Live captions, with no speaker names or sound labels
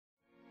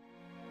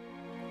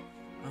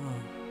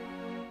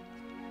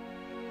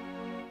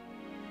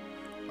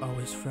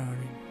always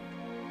frowning.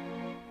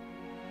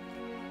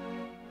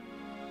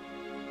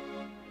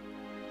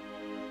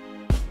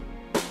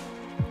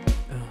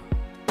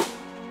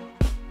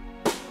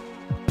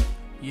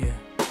 Yeah.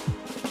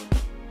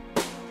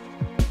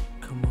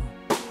 Come on.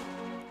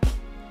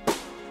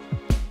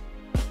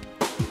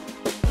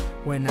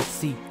 When I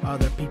see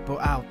other people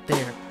out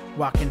there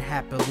walking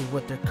happily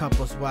with their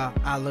couples while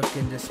I look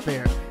in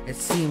despair, it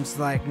seems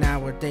like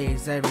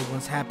nowadays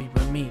everyone's happy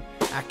but me.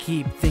 I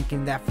keep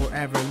thinking that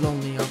forever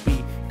lonely I'll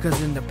be,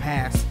 cause in the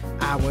past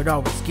I would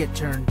always get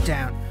turned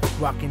down.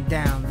 Walking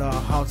down the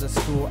halls of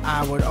school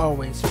I would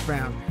always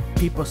frown.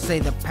 People say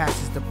the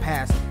past is the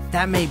past,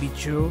 that may be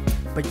true,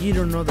 but you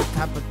don't know the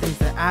type of things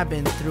that I've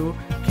been through.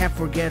 Can't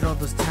forget all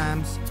those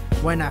times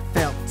when I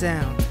felt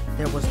down.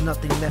 There was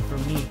nothing left for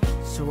me,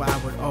 so I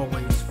would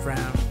always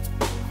frown.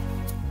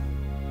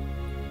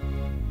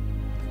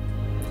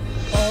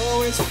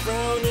 Always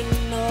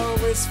frowning,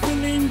 always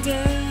feeling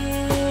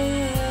down.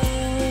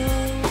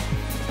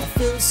 I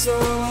feel so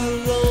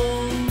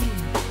alone.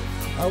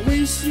 I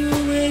wish you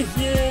were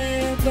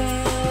here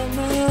by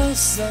my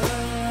side.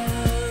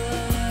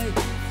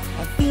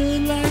 I feel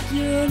like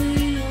you're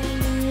the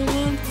only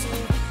one to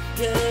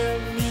get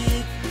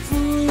me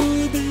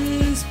through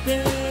this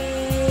pain.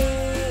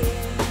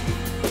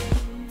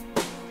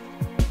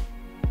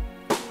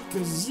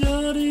 'Cause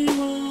you're the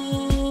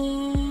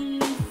one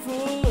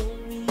for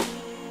me.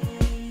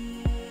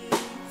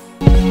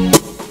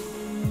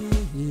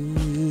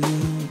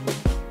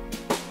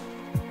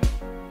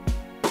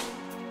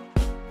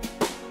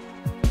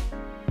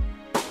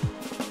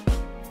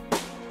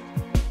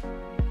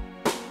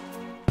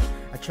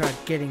 I tried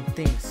getting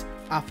things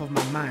off of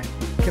my mind,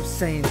 kept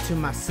saying to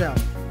myself,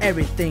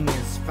 everything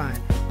is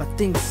fine, but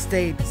things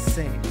stayed the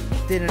same.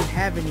 Didn't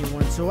have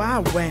anyone, so I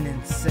went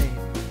insane.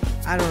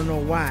 I don't know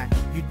why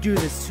you do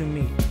this to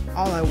me.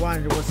 All I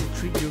wanted was to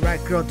treat you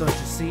right, girl, don't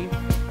you see?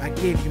 I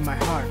gave you my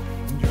heart,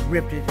 and you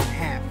ripped it in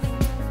half.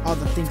 All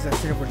the things I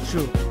said were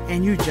true,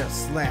 and you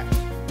just laughed.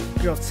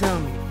 Girl, tell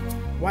me,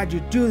 why'd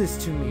you do this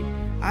to me?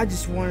 I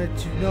just wanted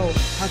to know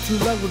how true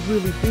love would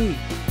really be.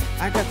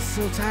 I got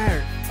so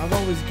tired of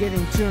always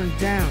getting turned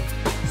down,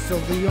 so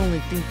the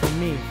only thing for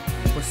me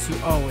was to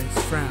always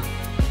frown.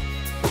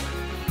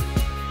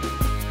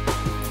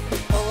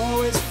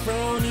 Always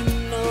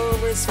frowning,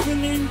 always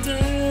feeling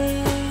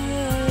down.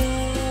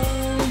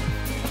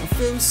 I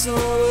feel so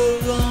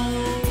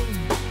alone.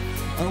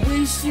 I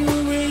wish you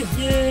were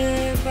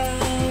here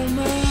by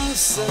my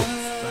side.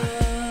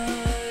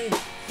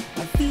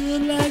 I feel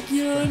like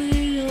you're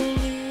the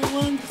only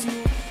one to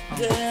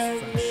get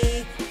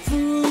me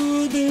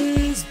through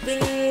this pain.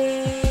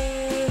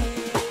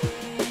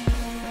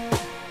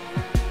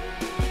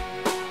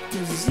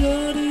 'Cause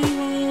you're the